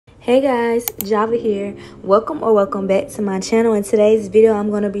Hey guys, Java here. Welcome back to my channel. In today's video, I'm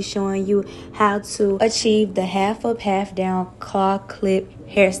going to be showing you how to achieve the half up, half down claw clip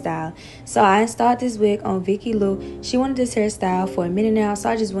hairstyle. So I installed this wig on Vicky Lou. She wanted this hairstyle for a minute now, so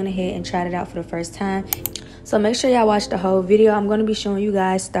I just went ahead and tried it out for the first time. So make sure y'all watch the whole video. I'm going to be showing you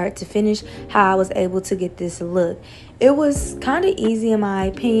guys start to finish how I was able to get this look. It was kind of easy in my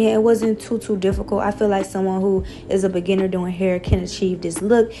opinion. It wasn't too difficult. I feel like someone who is a beginner doing hair can achieve this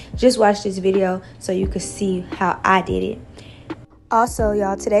look. Just watch this video so you can see how I did it. Also,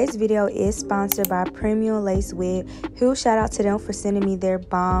 y'all, today's video is sponsored by Premium Lace Wig. Huge shout out to them for sending me their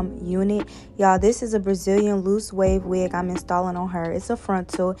bomb unit. Y'all, this is a Brazilian loose wave wig I'm installing on her. It's a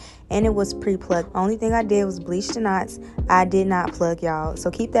frontal and it was pre-plucked. Only thing I did was bleach the knots. I did not plug, y'all,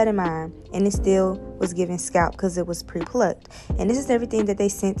 so keep that in mind. And it still was giving scalp because it was pre-plucked. And this is everything that they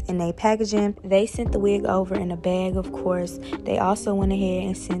sent in a packaging. They sent the wig over in a bag, of course. They also went ahead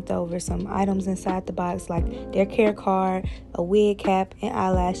and sent over some items inside the box, like their care card, a wig cap, and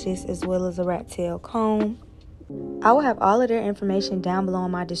eyelashes, as well as a rat tail comb. I will have all of their information down below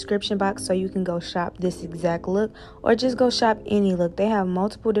in my description box so you can go shop this exact look or just go shop any look. They have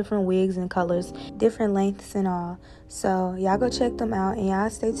multiple different wigs and colors, different lengths and all. So y'all go check them out and y'all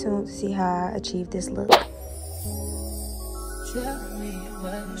stay tuned to see how I achieve this look. Tell me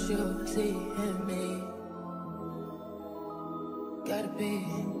what you see in me. Gotta be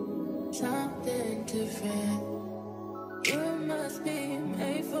something different. You must be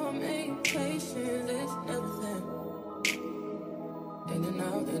made for me. Patience is nothing. In and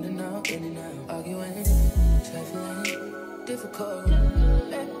out, in and out, in and out. Arguing, trifling, difficult.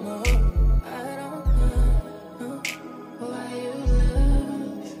 Let more. I don't know why you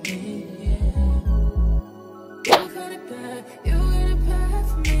love me. Yeah. You got it bad, you got it bad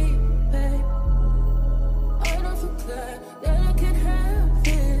for me, babe. I don't feel glad that I can have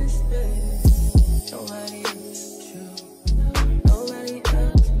this, babe. Nobody else true. Nobody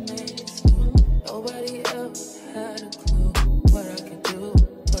else makes me. Nobody else had a clue what I could do,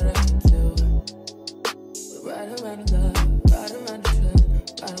 what I could do. We're right around the love, right around the trust,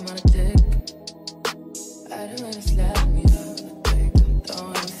 right around the dick. Right around the slap me up, I think I'm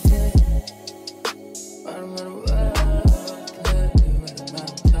throwing a fit. Right around the world, right around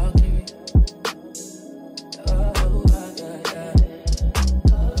talk to me. Oh, I got that.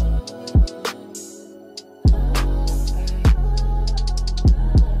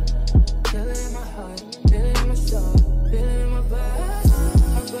 Feel it in my heart, feel it in my soul, feel it in my body.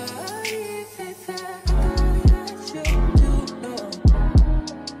 My body, baby, I got you to know.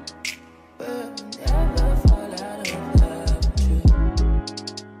 But I'll never fall out of love with you.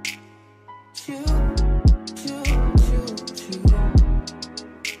 You.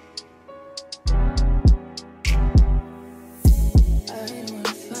 I don't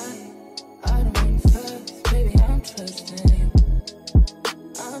wanna fight, I don't wanna fuss, baby, I'm trusting you.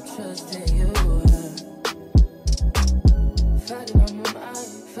 I'm trusting you. Fighting on my mind,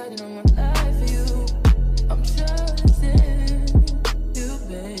 fighting on my life for you. I'm trusting you,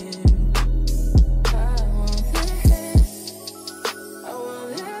 babe. I want this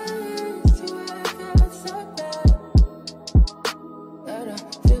to work out so bad that I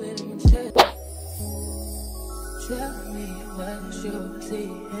feel it in my chest. Tell me what you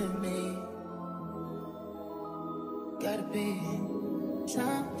see in me. Gotta be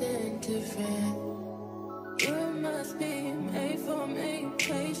something different. You must be made for me.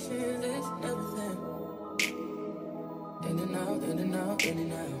 Patience is nothing. In and out, in and out, in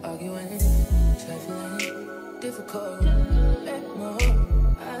and out. Arguing, trifling, difficult. Let more.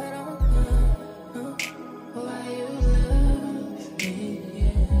 I don't know why you love me.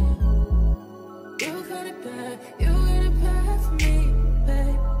 Yeah. You got it bad, you got it bad for me,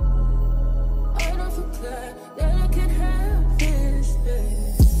 babe. I don't feel glad that I can have this, babe.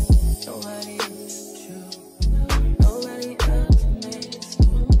 Nobody else true. Nobody else makes me.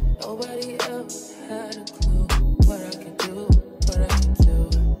 Nobody else had a clue what I could do, what I could do.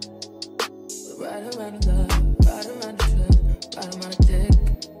 We're right around the love, right around the trust,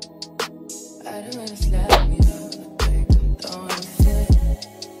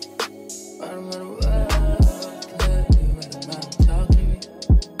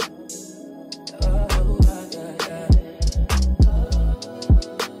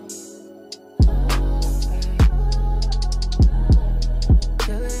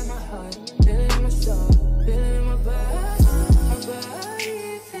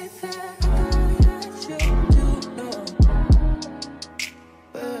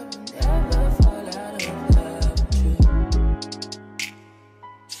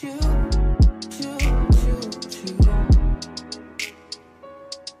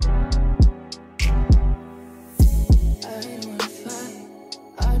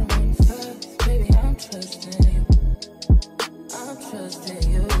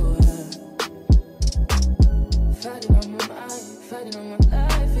 on my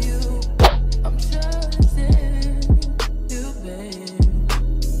life for you. I'm trusting you, babe.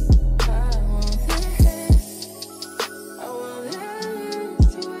 I want this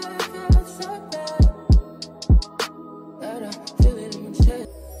to work out so bad that I feel it in my chest.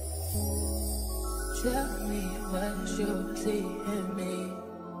 Tell me what you see in me.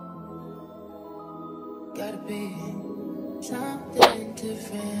 Gotta be something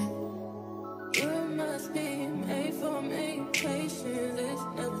different. You must be made for me. Patience is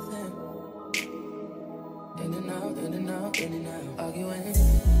everything. In and out, in and out, in and out. Arguing,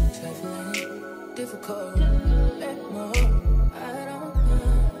 trifling, difficult. Let more. I don't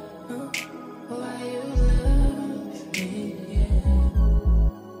know why you love me. Yeah.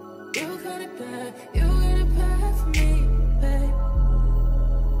 You got it bad, you got it bad for me, babe.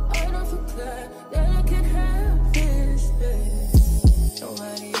 I don't feel glad that I can have this, babe.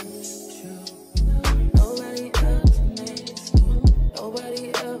 Nobody else true. Nobody else makes me.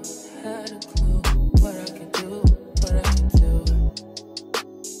 Nobody else had a clue what I could do, what I could do.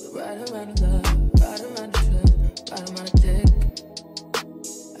 We're right around the love, right around the trust, right around the dick.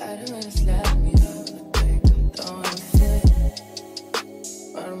 Right around the slap me up, I think I'm throwing a fit.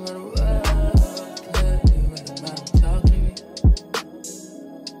 Right around the world, yeah, you right around talking to me.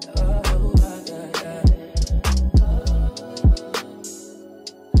 Oh, I got that.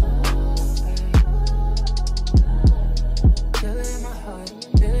 Feel it in my heart,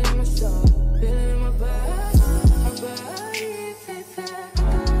 feel it in my soul, feel it in my body. My body, baby, I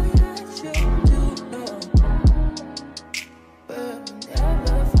got you to know. But we'll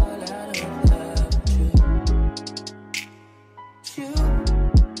never fall out of love with you. You.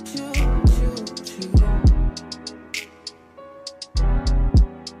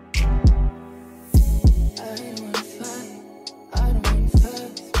 I don't wanna fight, I don't wanna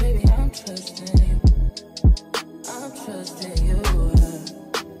fuss, baby, I'm trusting you. I'm trusting you.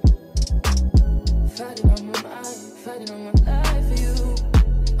 Fighting on my mind, fighting on my life for you.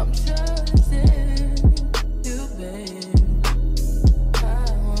 I'm trusting you, babe.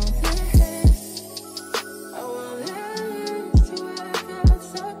 I want this to work out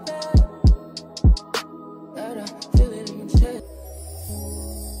so bad that I feel it in my chest.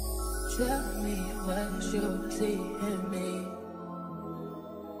 Tell me what you see in me.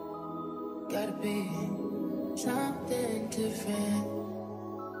 Gotta be something different.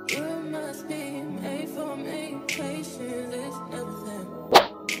 You must be made for me. Patience is everything.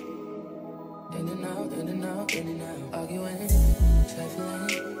 In and out, in and out, in and out. Arguing,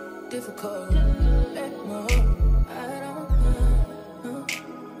 trifling, difficult. Let more. I don't know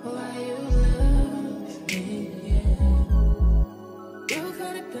why you love me. Yeah. You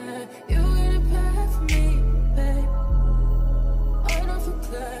got it bad, you got it bad for me, babe. I don't feel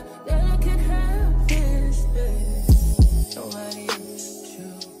glad that I can have this, babe. Nobody else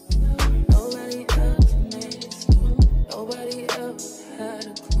true. Nobody else makes me. Nobody else had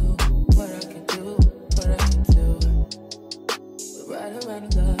a clue what I could do, what I could do. We're right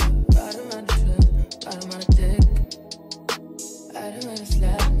around the love, right around the trust, right around the dick. Right around the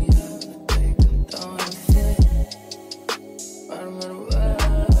slap me up, I think I'm throwing a fit. Right around the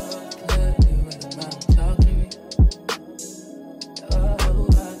world, yeah, you right around talking to me. Oh,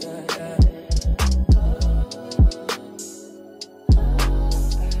 I got that.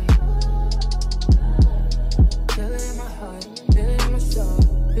 Feel it in my heart, feel it in my soul,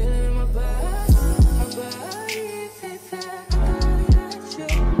 feel it in my body. My body, baby, I got you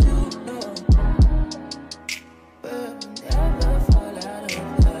to know. But we'll never fall out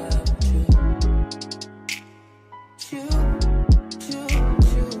of love with you. You.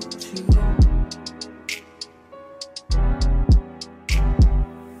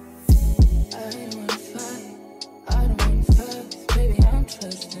 I don't wanna fight, I don't wanna fuss, baby, I'm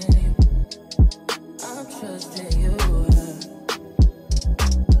trusting you. I'm trusting you.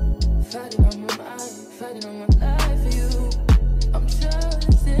 Fighting on my mind, fighting on my life for you. I'm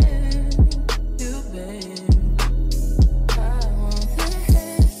trusting you, babe. I want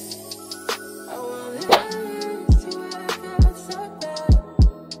this to work out so bad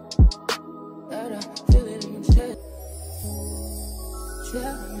that I feel it in my chest.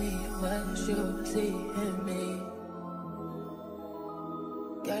 Tell me what you see in me.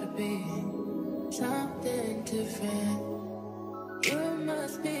 Gotta be something different. You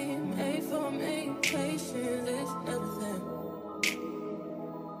must be made for me. Patience is everything.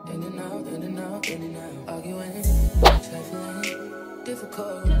 In and out, in and out, in and out. Arguing, trifling,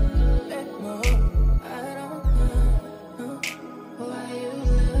 difficult. Let more.